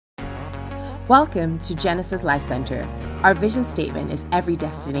Welcome to Genesis Life Center. Our vision statement is every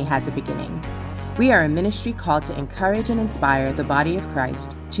destiny has a beginning. We are a ministry called to encourage and inspire the body of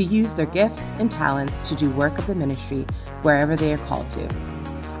Christ to use their gifts and talents to do work of the ministry wherever they are called to.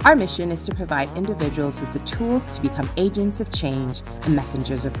 Our mission is to provide individuals with the tools to become agents of change and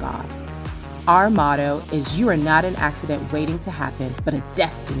messengers of God. Our motto is, "You are not an accident waiting to happen, but a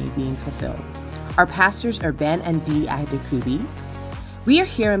destiny being fulfilled." Our pastors are Ben and Dee Adekugbe. We are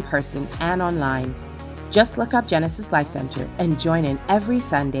here in person and online. Just look up Genesis Life Center and join in every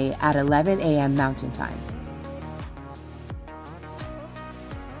Sunday at 11 a.m. Mountain Time.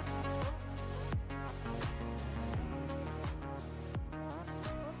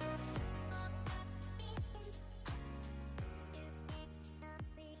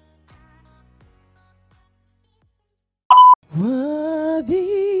 Worthy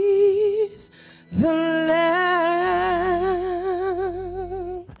is the Lamb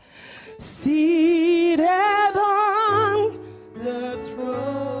seated on the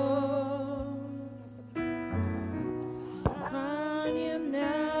throne. Crown him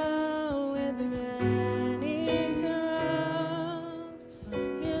now with many crowns.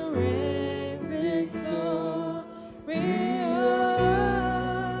 You reign victorious.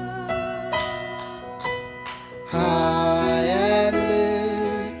 High and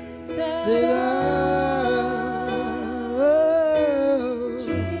lifted up,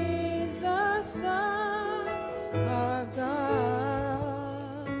 Jesus, Son of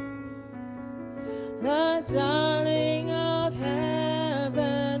God, the darling of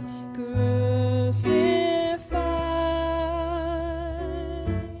heaven, crucified.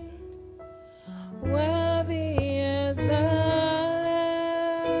 Worthy is the Lamb.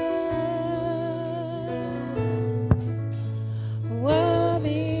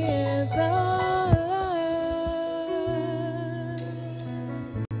 Worthy is the Lamb.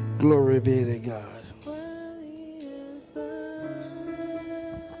 Glory be to God. Worthy is the Lamb.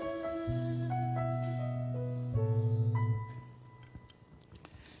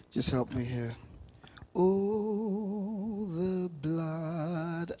 Just help me here. Oh, the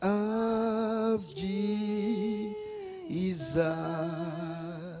blood of Jesus.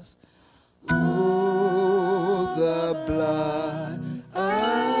 Oh, the blood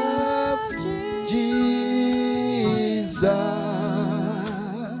of Jesus.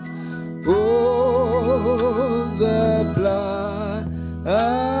 Oh, the blood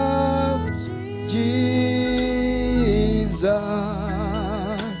of Jesus.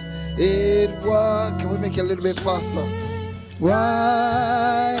 It was, can we make it a little bit faster?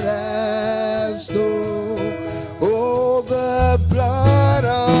 White as snow. Oh, the blood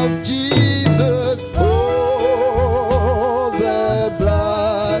of Jesus. Oh, the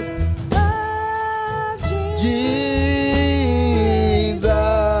blood Of Jesus.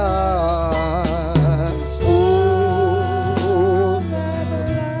 Oh,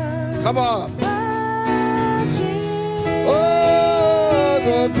 come on. Oh,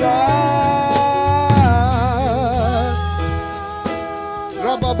 the blood.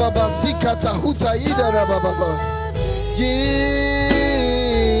 Rabababa sikata huta ida rabababa. Jesus.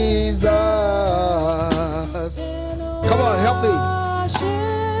 Come on, help me.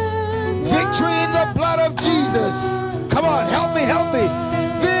 Victory in the blood of Jesus. Come on, help me, help me.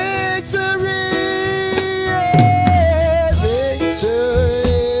 Victory. Yeah, victory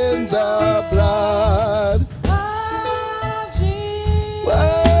in the blood. Whoa,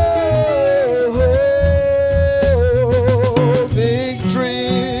 victory.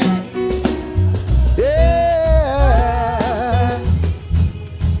 Yeah.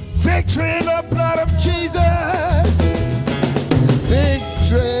 Victory in the blood of Jesus.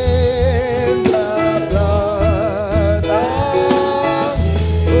 Victory in the blood of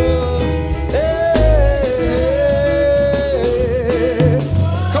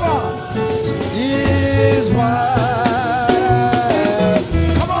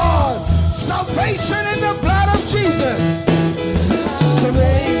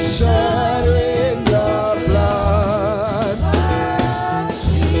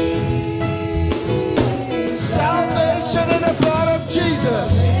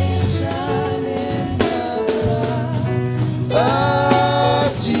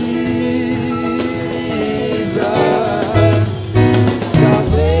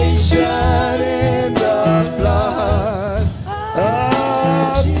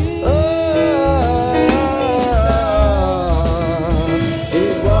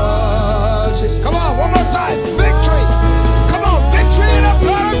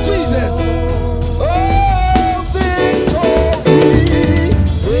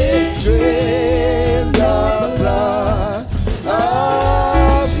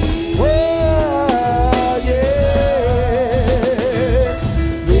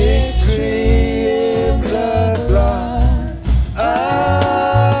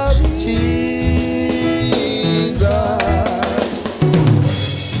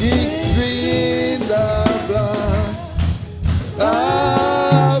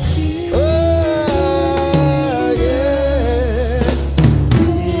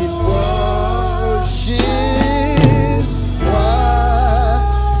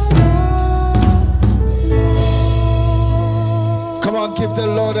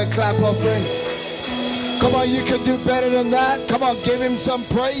clap offering. Come on, you can do better than that. Come on, give him some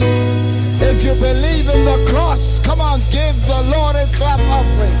praise. If you believe in the cross, come on, give the Lord a clap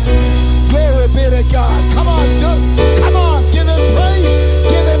offering. Glory be to God. Come on, come on, give him praise,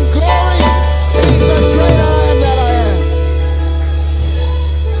 give him glory. He's the great I am that I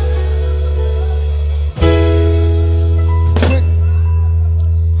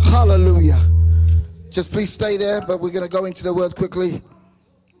am. Hallelujah. Just please stay there, but we're going to go into the word quickly.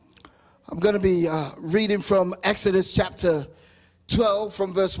 I'm going to be reading from Exodus chapter 12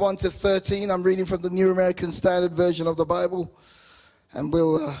 from verse 1 to 13. I'm reading from the New American Standard Version of the Bible. And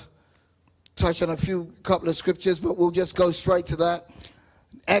we'll touch on a couple of scriptures, but we'll just go straight to that.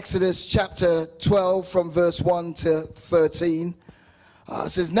 Exodus chapter 12 from verse 1 to 13. It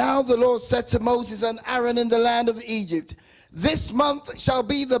says, Now the Lord said to Moses and Aaron in the land of Egypt, This month shall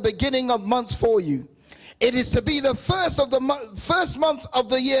be the beginning of months for you. It is to be the first month of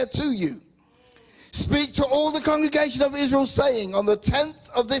the year to you. Speak to all the congregation of Israel, saying, On the 10th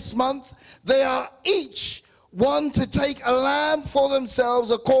of this month, they are each one to take a lamb for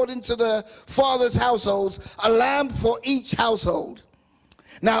themselves according to their father's households, a lamb for each household.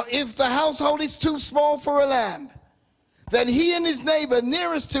 Now, if the household is too small for a lamb, then he and his neighbor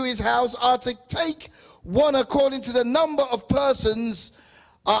nearest to his house are to take one according to the number of persons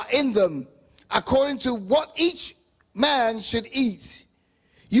are in them, according to what each man should eat.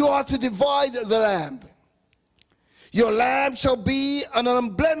 You are to divide the lamb. Your lamb shall be an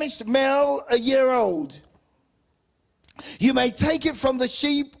unblemished male, a year old. You may take it from the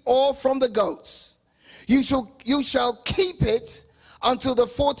sheep or from the goats. You shall keep it until the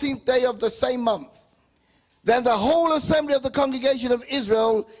 14th day of the same month. Then the whole assembly of the congregation of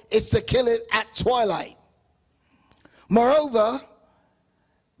Israel is to kill it at twilight. Moreover,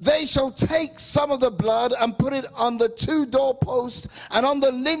 they shall take some of the blood and put it on the two doorposts and on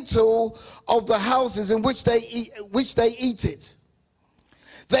the lintel of the houses in which they eat it.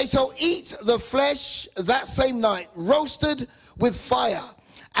 They shall eat the flesh that same night, roasted with fire,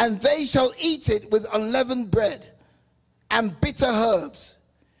 and they shall eat it with unleavened bread and bitter herbs.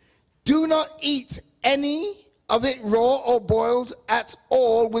 Do not eat any of it raw or boiled at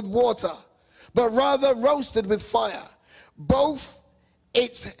all with water, but rather roasted with fire, both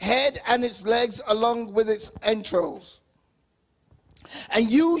its head and its legs along with its entrails.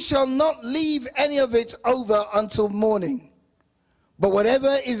 And you shall not leave any of it over until morning. But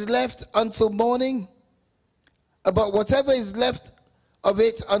whatever is left of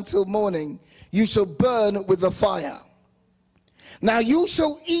it until morning, you shall burn with the fire. Now you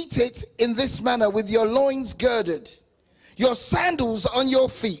shall eat it in this manner, with your loins girded, your sandals on your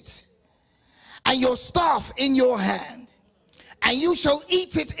feet, and your staff in your hand. And you shall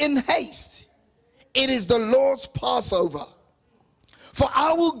eat it in haste. It is the Lord's Passover. For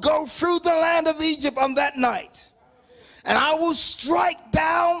I will go through the land of Egypt on that night, and I will strike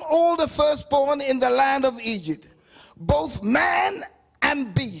down all the firstborn in the land of Egypt, both man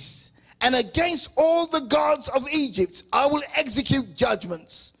and beast. And against all the gods of Egypt I will execute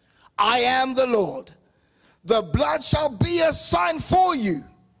judgments. I am the Lord. The blood shall be a sign for you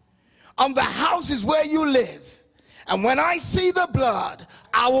on the houses where you live. And when I see the blood,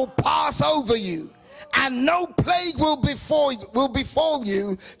 I will pass over you, and no plague will befall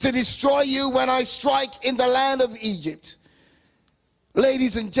you to destroy you when I strike in the land of Egypt.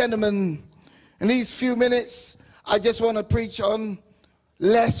 Ladies and gentlemen, in these few minutes, I just want to preach on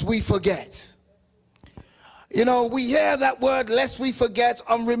lest we forget. You know, we hear that word, lest we forget,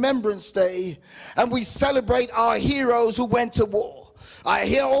 on Remembrance Day, and we celebrate our heroes who went to war. I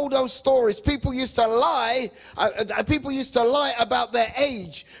hear all those stories. People used to lie. People used to lie about their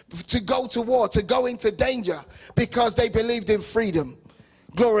age to go to war, to go into danger, because they believed in freedom.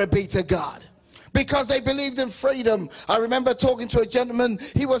 Glory be to God. Because they believed in freedom. I remember talking to a gentleman.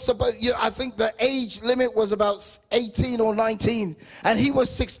 He was supposed, I think the age limit was about 18 or 19, and he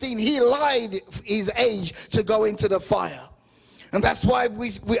was 16. He lied his age to go into the fire. And that's why we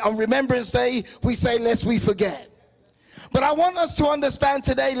on Remembrance Day, we say, lest we forget. But I want us to understand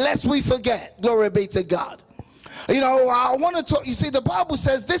today, lest we forget. Glory be to God. You know, I want to talk. You see, the Bible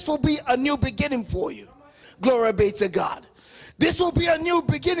says this will be a new beginning for you. Glory be to God. This will be a new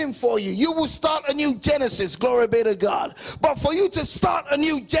beginning for you. You will start a new Genesis. Glory be to God. But for you to start a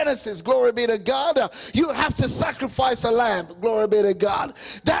new Genesis, glory be to God, you have to sacrifice a lamb. Glory be to God.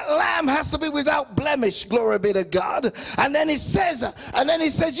 That lamb has to be without blemish. Glory be to God. And then it says,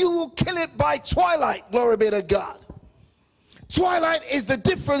 you will kill it by twilight. Glory be to God. Twilight is the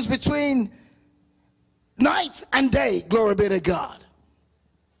difference between night and day. Glory be to God.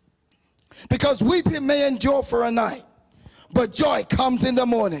 Because weeping may endure for a night, but joy comes in the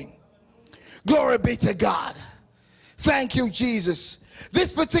morning. Glory be to God. Thank you, Jesus.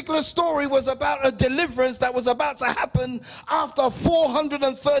 This particular story was about a deliverance that was about to happen after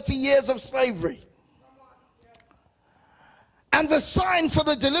 430 years of slavery. And the sign for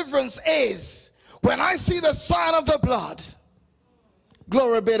the deliverance is when I see the sign of the blood.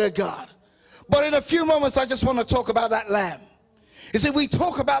 Glory be to God. But in a few moments, I just want to talk about that lamb. You see, we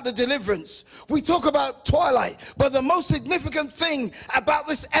talk about the deliverance. We talk about twilight. But the most significant thing about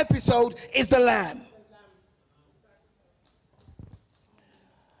this episode is the lamb.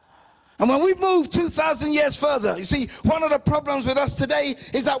 And when we move 2,000 years further, you see, one of the problems with us today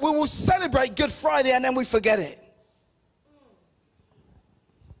is that we will celebrate Good Friday and then we forget it.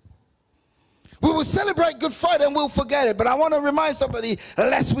 We will celebrate Good Friday and we'll forget it. But I want to remind somebody,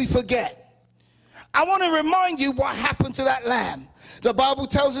 lest we forget. I want to remind you what happened to that lamb. The Bible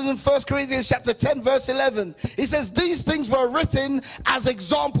tells us in 1 Corinthians chapter 10 verse 11. It says these things were written as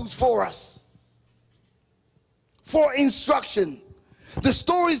examples for us. For instruction. The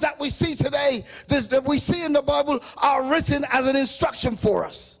stories that we see today, that we see in the Bible, are written as an instruction for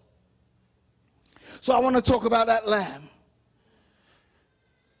us. So I want to talk about that lamb.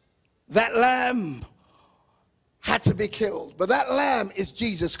 That lamb had to be killed. But that lamb is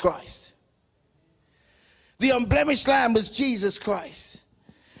Jesus Christ. The unblemished lamb is Jesus Christ.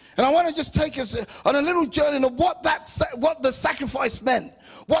 And I want to just take us on a little journey of what the sacrifice meant.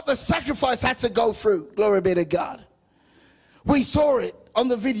 What the sacrifice had to go through. Glory be to God. We saw it on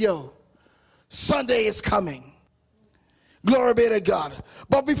the video. Sunday is coming. Glory be to God.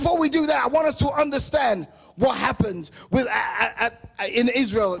 But before we do that, I want us to understand what happened with in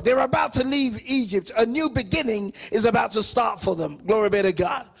Israel. They're about to leave Egypt. A new beginning is about to start for them. Glory be to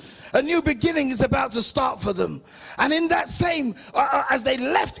God. A new beginning is about to start for them. And in that same, as they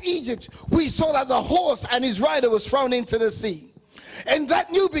left Egypt, we saw that the horse and his rider was thrown into the sea. In that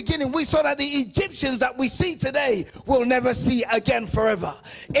new beginning, we saw that the Egyptians that we see today will never see again forever.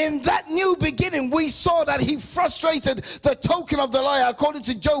 In that new beginning, we saw that he frustrated the token of the liar, according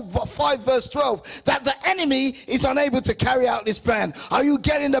to Job 5 verse 12, that the enemy is unable to carry out his plan. Are you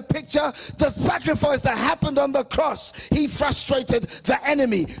getting the picture? The sacrifice that happened on the cross, he frustrated the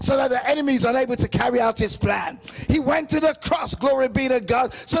enemy so that the enemy is unable to carry out his plan. He went to the cross, glory be to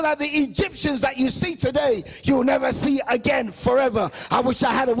God, so that the Egyptians that you see today, you'll never see again forever. I wish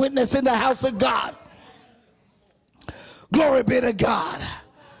I had a witness in the house of God. Glory be to God.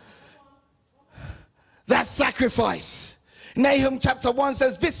 That sacrifice. Nahum chapter 1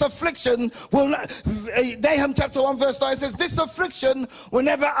 says this affliction will not, Nahum chapter 1 verse 9 says this affliction will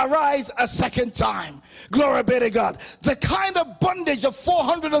never arise a second time. Glory be to God. The kind of bondage of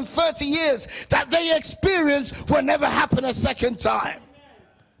 430 years that they experienced will never happen a second time.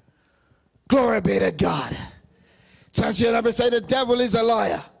 Glory be to God. Turn to your neighbor and say, the devil is a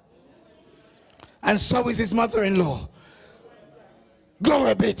liar. And so is his mother-in-law.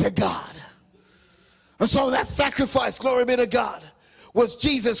 Glory be to God. And so that sacrifice, glory be to God, was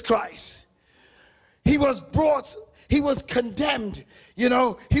Jesus Christ. He was brought, he was condemned, you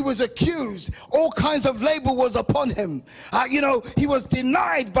know, he was accused. All kinds of label was upon him. You know, he was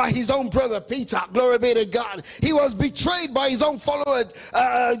denied by his own brother Peter, glory be to God. He was betrayed by his own follower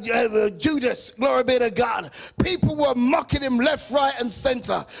Judas, glory be to God. People were mocking him left, right and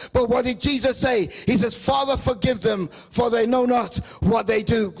center. But what did Jesus say? He says, Father, forgive them, for they know not what they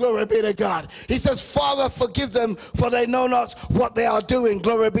do. Glory be to God. He says, Father, forgive them, for they know not what they are doing.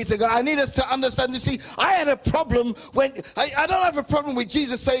 Glory be to God. I need us to understand. You see, I had a problem when I don't have a problem with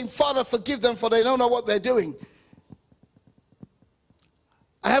Jesus saying, Father, forgive them, for they don't know what they're doing.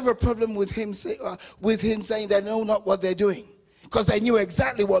 I have a problem with him saying they know not what they're doing, because they knew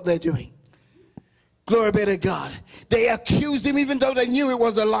exactly what they're doing. Glory be to God. They accused him even though they knew it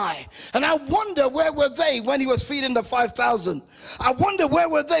was a lie. And I wonder, where were they when he was feeding the 5,000? I wonder, where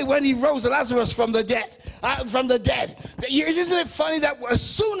were they when he rose Lazarus from the dead? Isn't it funny that as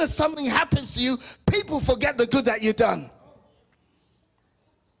soon as something happens to you, people forget the good that you've done?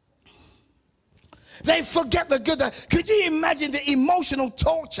 They forget the good. Could you imagine the emotional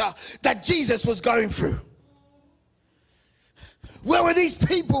torture that Jesus was going through? Where were these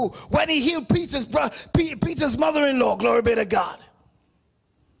people when he healed Peter's mother-in-law? Glory be to God.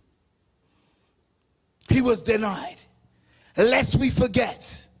 He was denied. Lest we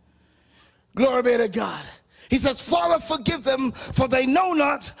forget. Glory be to God. He says, Father, forgive them, for they know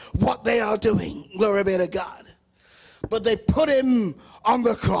not what they are doing. Glory be to God. But they put him on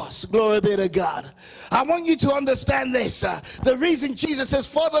the cross. Glory be to God. I want you to understand this. The reason Jesus says,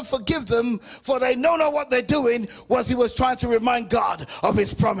 Father, forgive them, for they know not what they're doing, was he was trying to remind God of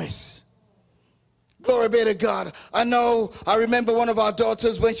his promise. Glory be to God. I remember one of our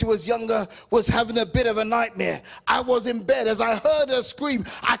daughters when she was younger was having a bit of a nightmare. I was in bed as I heard her scream.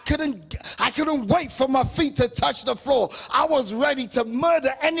 I couldn't wait for my feet to touch the floor. I was ready to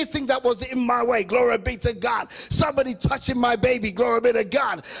murder anything that was in my way. Glory be to God. Somebody touching my baby. Glory be to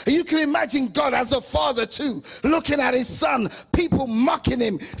God. You can imagine God as a father too, looking at his son, people mocking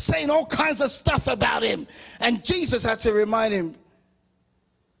him, saying all kinds of stuff about him. And Jesus had to remind him,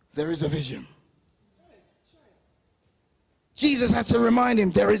 there is a vision. Jesus had to remind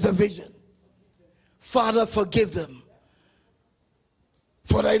him, there is a vision. Father, forgive them,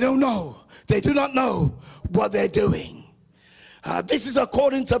 for they do not know what they're doing. This is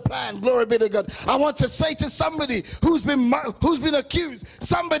according to plan. Glory be to God. I want to say to somebody who's been accused,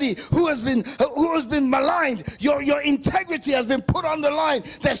 somebody who has been maligned, your integrity has been put on the line.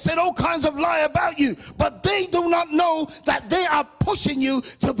 They've said all kinds of lie about you, but they do not know that they are pushing you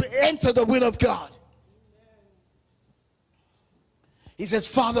to enter the will of God. He says,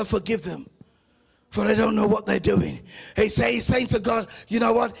 Father, forgive them, for they don't know what they're doing. He's saying to God, you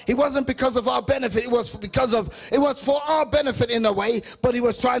know what? It wasn't because of our benefit. It was for our benefit in a way, but he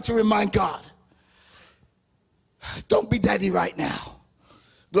was trying to remind God, don't be daddy right now.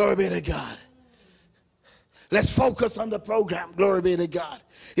 Glory be to God. Let's focus on the program. Glory be to God.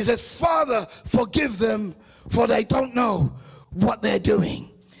 He says, Father, forgive them, for they don't know what they're doing.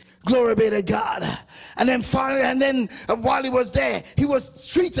 Glory be to God. And then finally, while he was there, he was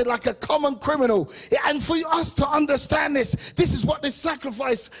treated like a common criminal. And for us to understand this is what this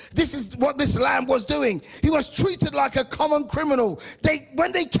sacrifice, this is what this lamb was doing. He was treated like a common criminal.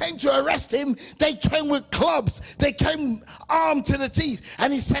 When they came to arrest him, they came with clubs. They came armed to the teeth.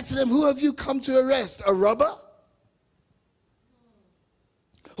 And he said to them, who have you come to arrest? A robber?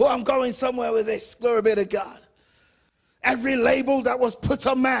 Oh, I'm going somewhere with this. Glory be to God. Every label that was put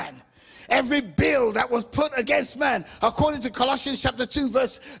on man, every bill that was put against man, according to Colossians chapter 2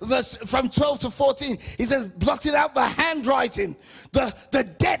 verse from 12 to 14, he says, blotted out the handwriting,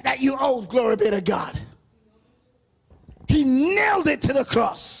 the debt that you owed. Glory be to God. He nailed it to the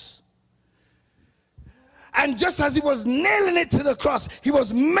cross. And just as he was nailing it to the cross, he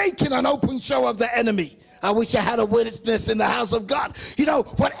was making an open show of the enemy. I wish I had a witness in the house of God. You know,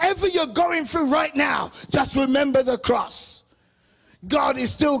 whatever you're going through right now, just remember the cross. God is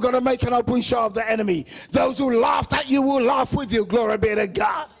still going to make an open show of the enemy. Those who laughed at you will laugh with you. Glory be to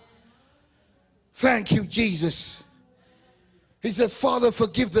God. Thank you, Jesus. He said, Father,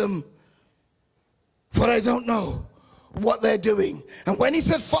 forgive them, for they don't know what they're doing. And when he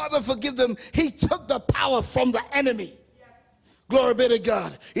said, Father, forgive them, he took the power from the enemy. Glory be to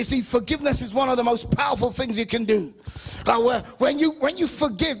God. You see, forgiveness is one of the most powerful things you can do. When you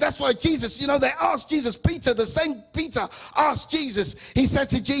forgive, that's why Jesus, you know, they asked Jesus, Peter, the same Peter asked Jesus. He said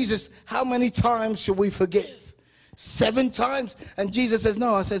to Jesus, how many times should we forgive? 7 times? And Jesus says,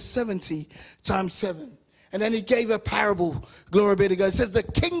 no, I said 70 times 7. And then he gave a parable. Glory be to God. It says the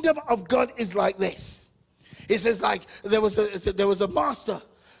kingdom of God is like this. It says like there was a master,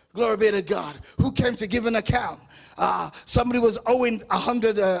 glory be to God, who came to give an account. Somebody was owing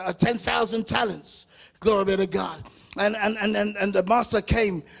 10,000 talents. Glory be to God. And the master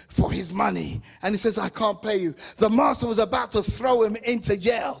came for his money. And he says, I can't pay you. The master was about to throw him into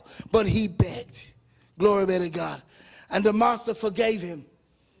jail, but he begged. Glory be to God. And the master forgave him.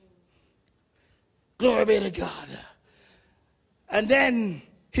 Glory be to God. And then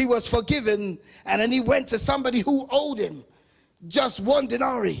he was forgiven. And then he went to somebody who owed him just 1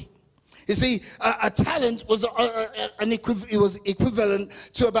 denarii. You see, a talent was it was equivalent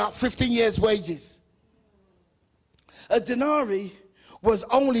to about 15 years' wages. A denarii was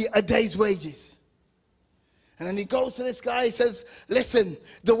only a day's wages. And then he goes to this guy, he says, listen,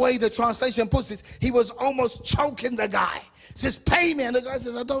 the way the translation puts it, he was almost choking the guy. He says, pay me. And the guy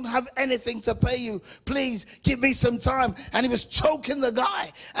says, I don't have anything to pay you. Please give me some time. And he was choking the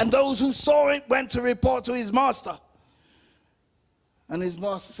guy. And those who saw it went to report to his master. And his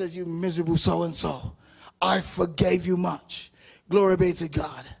master says, you miserable so-and-so, I forgave you much. Glory be to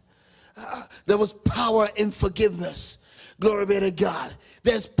God. There was power in forgiveness. Glory be to God.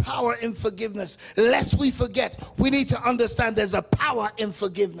 There's power in forgiveness. Lest we forget, we need to understand there's a power in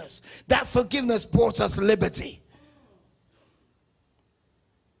forgiveness. That forgiveness brought us liberty.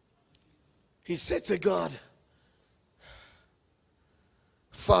 He said to God,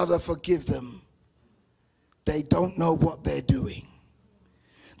 Father, forgive them. They don't know what they're doing.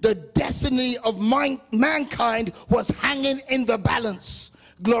 The destiny of mankind was hanging in the balance.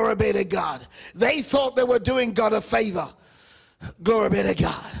 Glory be to God. They thought they were doing God a favor. Glory be to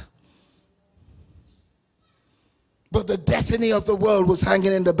God. But the destiny of the world was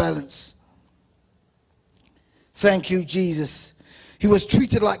hanging in the balance. Thank you, Jesus. He was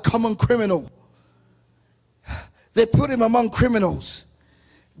treated like common criminal. They put him among criminals.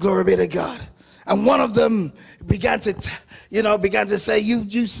 Glory be to God. And one of them began to say,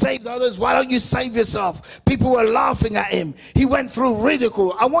 you saved others, why don't you save yourself? People were laughing at him. He went through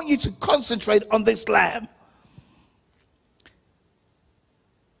ridicule. I want you to concentrate on this lamb.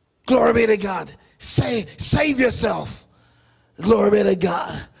 Glory be to God. Save yourself. Glory be to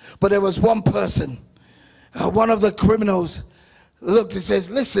God. But there was one person, one of the criminals looked and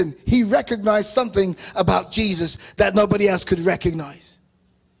says, listen, he recognized something about Jesus that nobody else could recognize.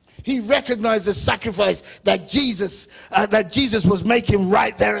 He recognized the sacrifice that Jesus was making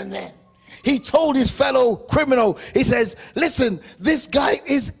right there and then. He told his fellow criminal, he says, listen, this guy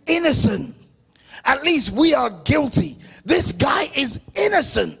is innocent. At least we are guilty. This guy is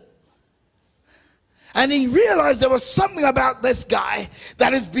innocent. And he realized there was something about this guy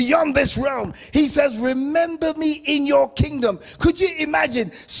that is beyond this realm. He says, remember me in your kingdom. Could you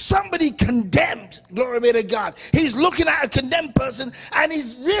imagine somebody condemned? Glory be to God. He's looking at a condemned person and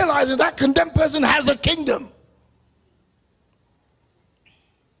he's realizing that condemned person has a kingdom.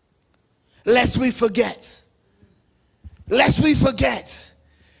 Lest we forget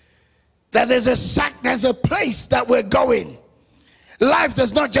that there's a place that we're going. Life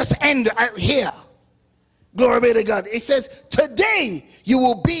does not just end out here. Glory be to God. It says, today you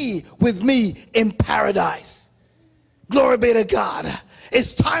will be with me in paradise. Glory be to God.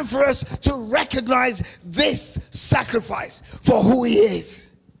 It's time for us to recognize this sacrifice for who he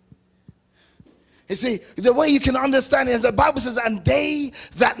is. You see, the way you can understand it is the Bible says, and they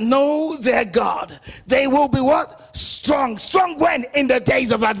that know their God, they will be what? Strong. Strong when? In the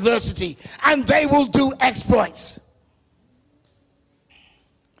days of adversity. And they will do exploits.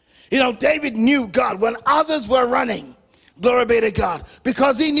 You know, David knew God when others were running. Glory be to God.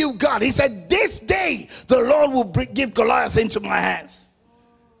 Because he knew God. He said, this day the Lord will give Goliath into my hands.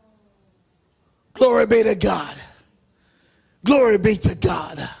 Glory be to God. Glory be to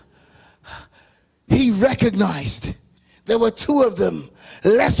God. He recognized there were two of them.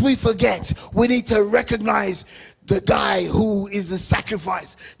 Lest we forget, we need to recognize the guy who is the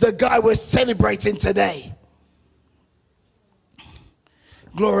sacrifice. The guy we're celebrating today.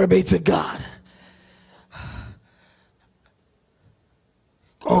 Glory be to God.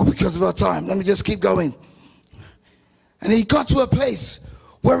 Oh, because of our time, let me just keep going. And he got to a place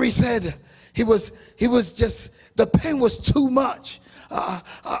where he said he was just, the pain was too much.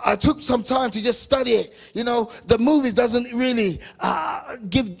 I took some time to just study it. You know, the movies doesn't really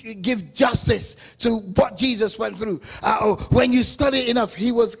give justice to what Jesus went through. When you study enough,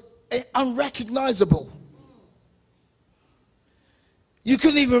 he was unrecognizable. You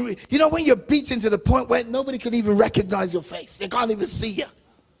couldn't even, you know, when you're beaten to the point where nobody can even recognize your face. They can't even see you.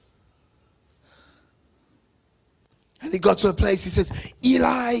 And he got to a place, he says,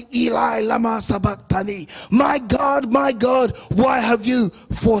 Eli, Eli, lama sabachthani. My God, why have you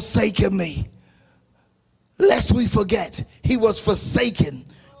forsaken me? Lest we forget, he was forsaken.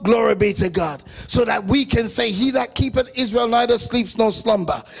 Glory be to God. So that we can say, he that keepeth Israel neither sleeps nor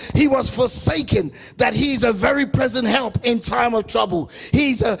slumber. He was forsaken, that he is a very present help in time of trouble.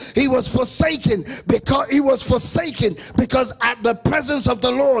 He was forsaken because at the presence of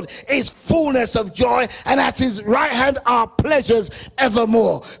the Lord is fullness of joy, and at his right hand are pleasures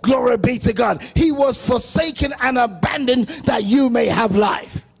evermore. Glory be to God. He was forsaken and abandoned that you may have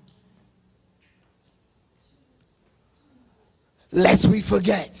life. Lest we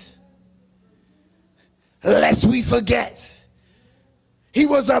forget. Lest we forget. He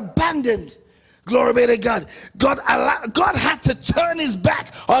was abandoned. Glory be to God. God had to turn his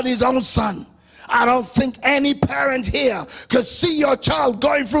back on his own son. I don't think any parent here could see your child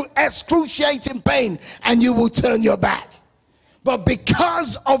going through excruciating pain and you will turn your back. But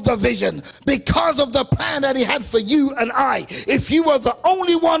because of the vision, because of the plan that he had for you and I, if you were the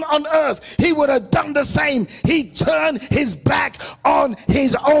only one on earth, he would have done the same. He turned his back on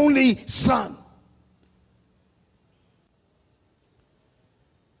his only son.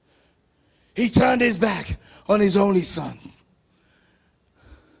 He turned his back on his only son.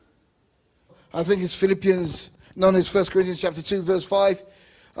 I think it's Philippians, no, it's 1 Corinthians chapter 2, verse 5,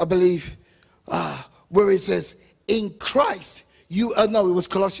 I believe, where it says, in Christ, no, it was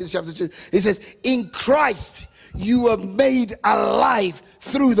Colossians chapter 2. It says, in Christ, you are made alive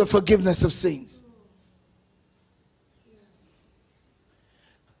through the forgiveness of sins.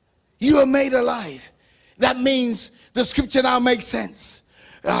 You are made alive. That means the scripture now makes sense.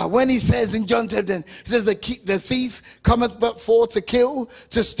 When he says in John 10, he says the thief cometh but for to kill,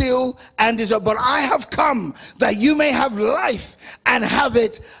 to steal, and destroy. But I have come that you may have life and have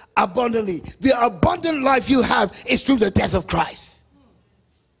it abundantly. The abundant life you have is through the death of Christ.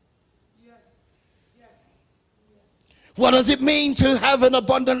 What does it mean to have an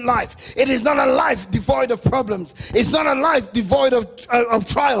abundant life? It is not a life devoid of problems. It's not a life devoid of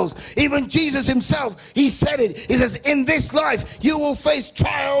trials. Even Jesus himself, he said it. He says, in this life you will face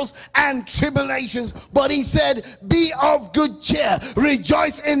trials and tribulations. But he said, be of good cheer.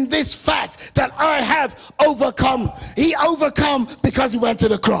 Rejoice in this fact that I have overcome. He overcome because he went to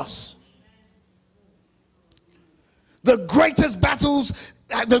the cross. The greatest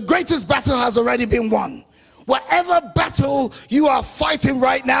battle has already been won. Whatever battle you are fighting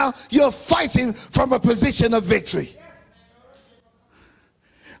right now, you're fighting from a position of victory.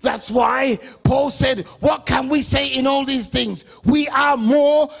 That's why Paul said, what can we say in all these things? We are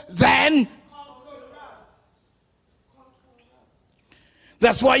more than.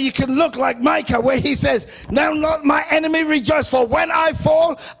 That's why you can look like Micah, where he says, now not my enemy rejoice, for when I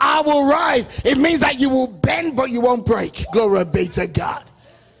fall, I will rise. It means that you will bend, but you won't break. Glory be to God.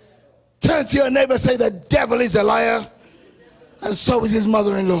 Turn to your neighbor and say, the devil is a liar, and so is his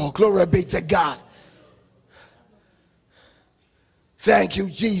mother-in-law. Glory be to God. Thank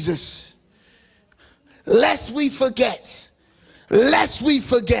you, Jesus. Lest we forget,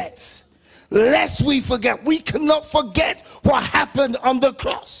 we cannot forget what happened on the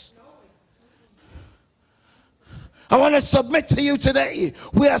cross. I want to submit to you today,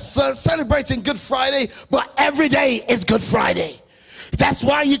 we are celebrating Good Friday, but every day is Good Friday. That's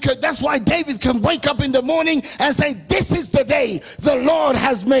why David can wake up in the morning and say, this is the day the Lord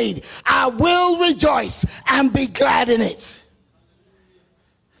has made. I will rejoice and be glad in it.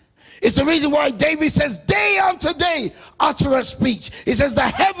 It's the reason why David says, day unto day utter a speech. He says, the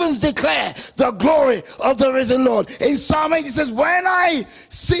heavens declare the glory of the risen Lord. In Psalm 8, he says, when I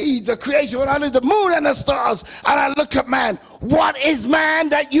see the creation, when I look at the moon and the stars, and I look at man, what is man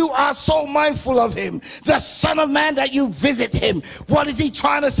that you are so mindful of him? The Son of Man that you visit him. What is he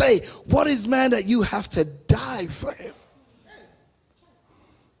trying to say? What is man that you have to die for him?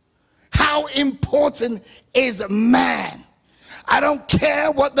 How important is man? I don't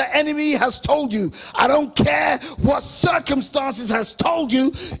care what the enemy has told you. I don't care what circumstances has told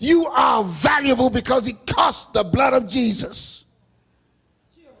you. You are valuable because it cost the blood of Jesus.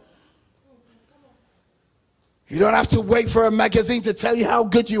 You don't have to wait for a magazine to tell you how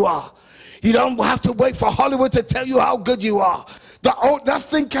good you are. You don't have to wait for Hollywood to tell you how good you are.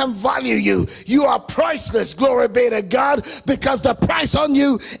 Nothing can value you. You are priceless, glory be to God, because the price on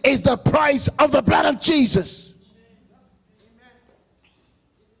you is the price of the blood of Jesus.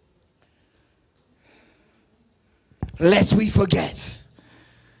 Lest we forget.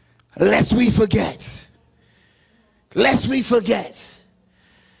 Lest we forget. Lest we forget.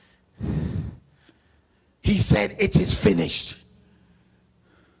 He said, it is finished.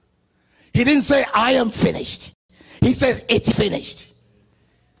 He didn't say, I am finished. He says, it's finished.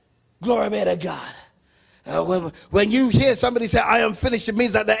 Glory be to God. When you hear somebody say, I am finished, it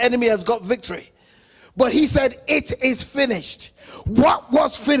means that the enemy has got victory. But he said, it is finished. What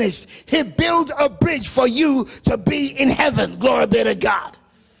was finished? He built a bridge for you to be in heaven. Glory be to God.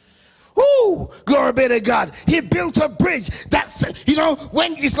 Ooh, glory be to God. He built a bridge that's,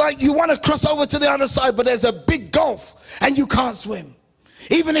 when it's like you want to cross over to the other side, but there's a big gulf and you can't swim.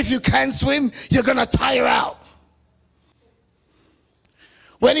 Even if you can swim, you're going to tire out.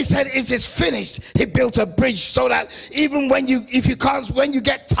 When he said it is finished, he built a bridge so that even when you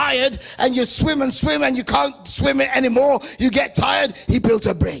get tired and you swim and you can't swim it anymore, you get tired, he built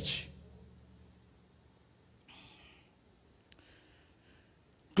a bridge.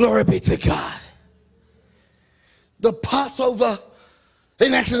 Glory be to God. The Passover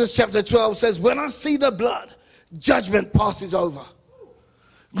in Exodus chapter 12 says, when I see the blood, judgment passes over.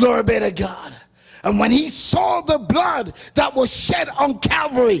 Glory be to God. And when he saw the blood that was shed on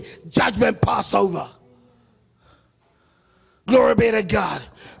Calvary, judgment passed over. Glory be to God.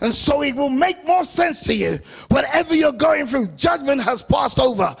 And so it will make more sense to you. Whatever you're going through, judgment has passed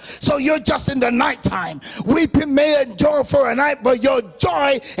over. So you're just in the nighttime. Weeping may endure for a night, but your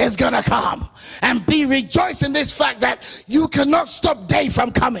joy is going to come. And be rejoiced in this fact that you cannot stop day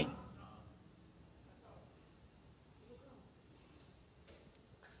from coming.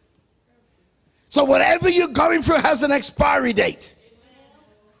 So whatever you're going through has an expiry date.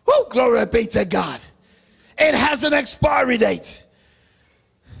 Oh, glory be to God. It has an expiry date.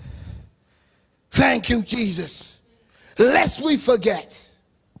 Thank you, Jesus. Lest we forget.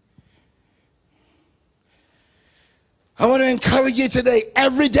 I want to encourage you today.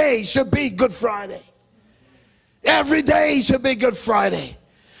 Every day should be Good Friday. Every day should be Good Friday.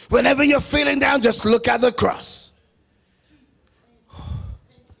 Whenever you're feeling down, just look at the cross.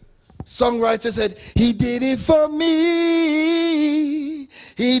 Songwriter said, he did it for me.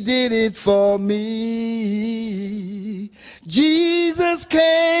 He did it for me. Jesus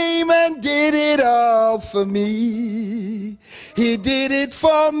came and did it all for me. He did it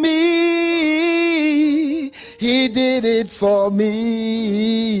for me. He did it for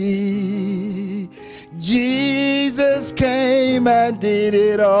me. Jesus came and did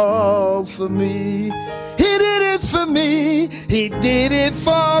it all for me. He did it for me. He did it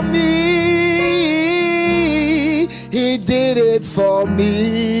for me. He did it for me.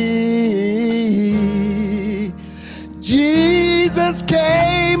 Jesus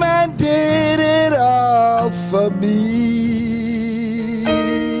came and did it all for me.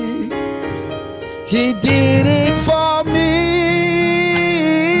 He did it for me.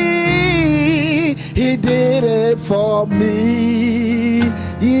 He did it for me.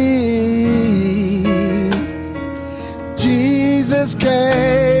 Jesus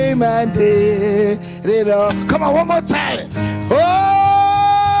came and did it all. Come on, one more time. Oh,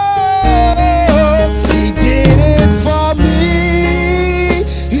 he did it for me.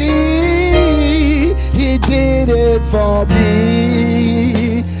 He did it for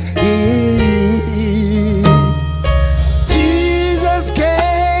me. Jesus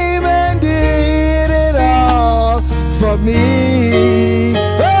came and did it all for me.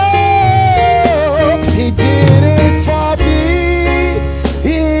 Oh, he did it for me.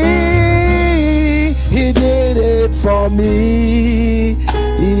 He did it for me.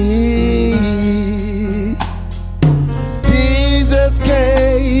 Jesus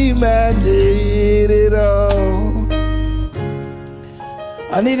came and did it all.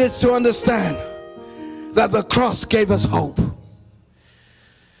 I need us to understand that the cross gave us hope.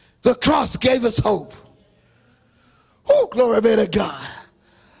 The cross gave us hope. Oh, glory be to God.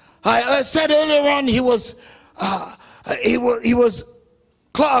 I said earlier on, he was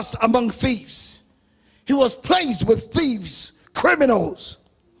classed among thieves. He was placed with thieves, criminals.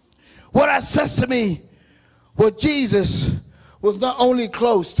 What that says to me was Jesus was not only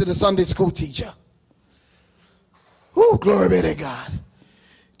close to the Sunday school teacher. Oh, glory be to God.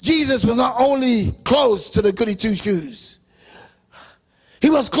 Jesus was not only close to the goody two shoes. He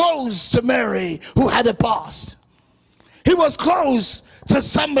was close to Mary, who had a past. He was close to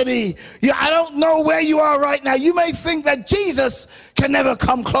somebody. I don't know where you are right now. You may think that Jesus can never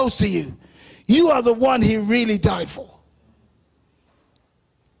come close to you. You are the one he really died for.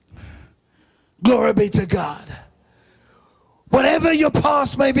 Glory be to God. Whatever your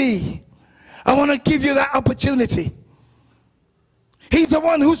past may be, I want to give you that opportunity. He's the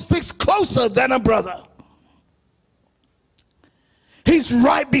one who sticks closer than a brother. He's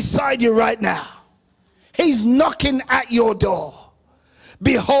right beside you right now. He's knocking at your door.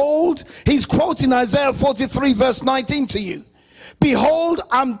 Behold, he's quoting Isaiah 43 verse 19 to you. Behold,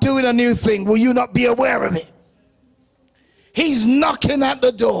 I'm doing a new thing. Will you not be aware of it? He's knocking at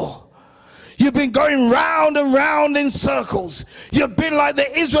the door. You've been going round and round in circles. You've been like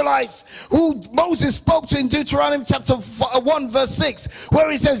the Israelites who Moses spoke to in Deuteronomy chapter 1 verse 6,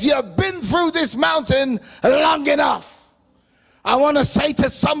 where he says, you have been through this mountain long enough. I want to say to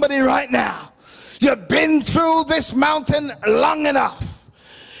somebody right now, you've been through this mountain long enough.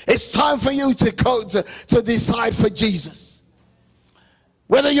 It's time for you to go to decide for Jesus.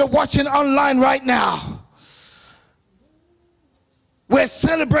 Whether you're watching online right now, we're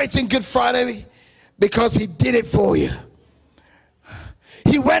celebrating Good Friday because he did it for you.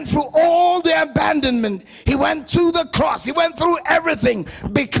 He went through all the abandonment. He went to the cross. He went through everything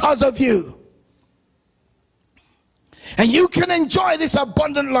because of you. And you can enjoy this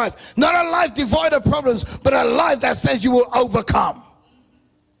abundant life. Not a life devoid of problems, but a life that says you will overcome.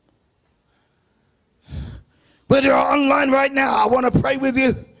 Whether you're online right now, I want to pray with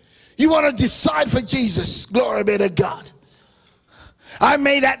you. You want to decide for Jesus. Glory be to God. I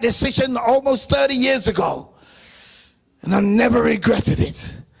made that decision almost 30 years ago, and I never regretted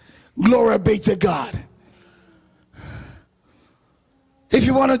it. Glory be to God. If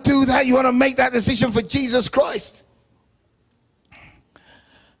you want to do that, you want to make that decision for Jesus Christ,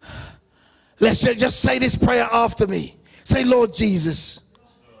 let's just say this prayer after me. Say, Lord Jesus,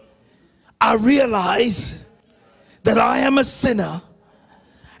 I realize that I am a sinner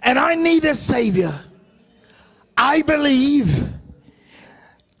and I need a Savior. I believe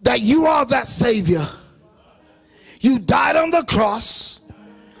that you are that Savior. You died on the cross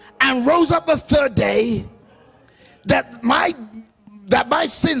and rose up the third day that my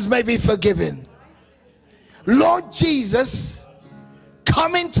sins may be forgiven. Lord Jesus,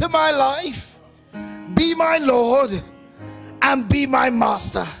 come into my life, be my Lord, and be my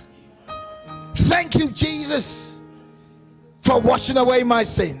master. Thank you, Jesus, for washing away my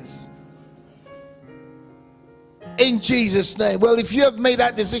sins. In Jesus' name. Well, if you have made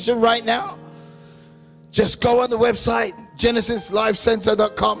that decision right now, just go on the website,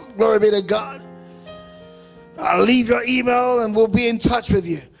 genesislifecenter.com. Glory be to God. I'll leave your email and we'll be in touch with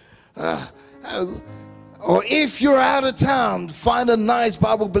you. Or if you're out of town, find a nice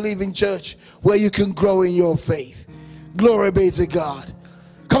Bible-believing church where you can grow in your faith. Glory be to God.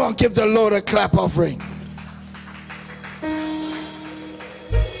 Come on, give the Lord a clap offering.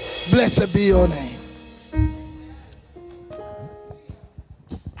 Blessed be your name.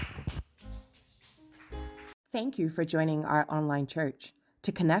 Thank you for joining our online church.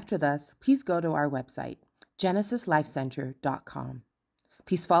 To connect with us, please go to our website, genesislifecenter.com.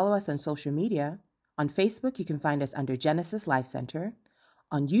 Please follow us on social media. On Facebook, you can find us under Genesis Life Center.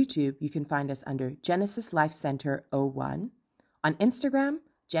 On YouTube, you can find us under Genesis Life Center 01. On Instagram,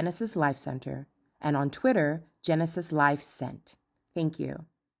 Genesis Life Center. And on Twitter, Genesis Life Cent. Thank you.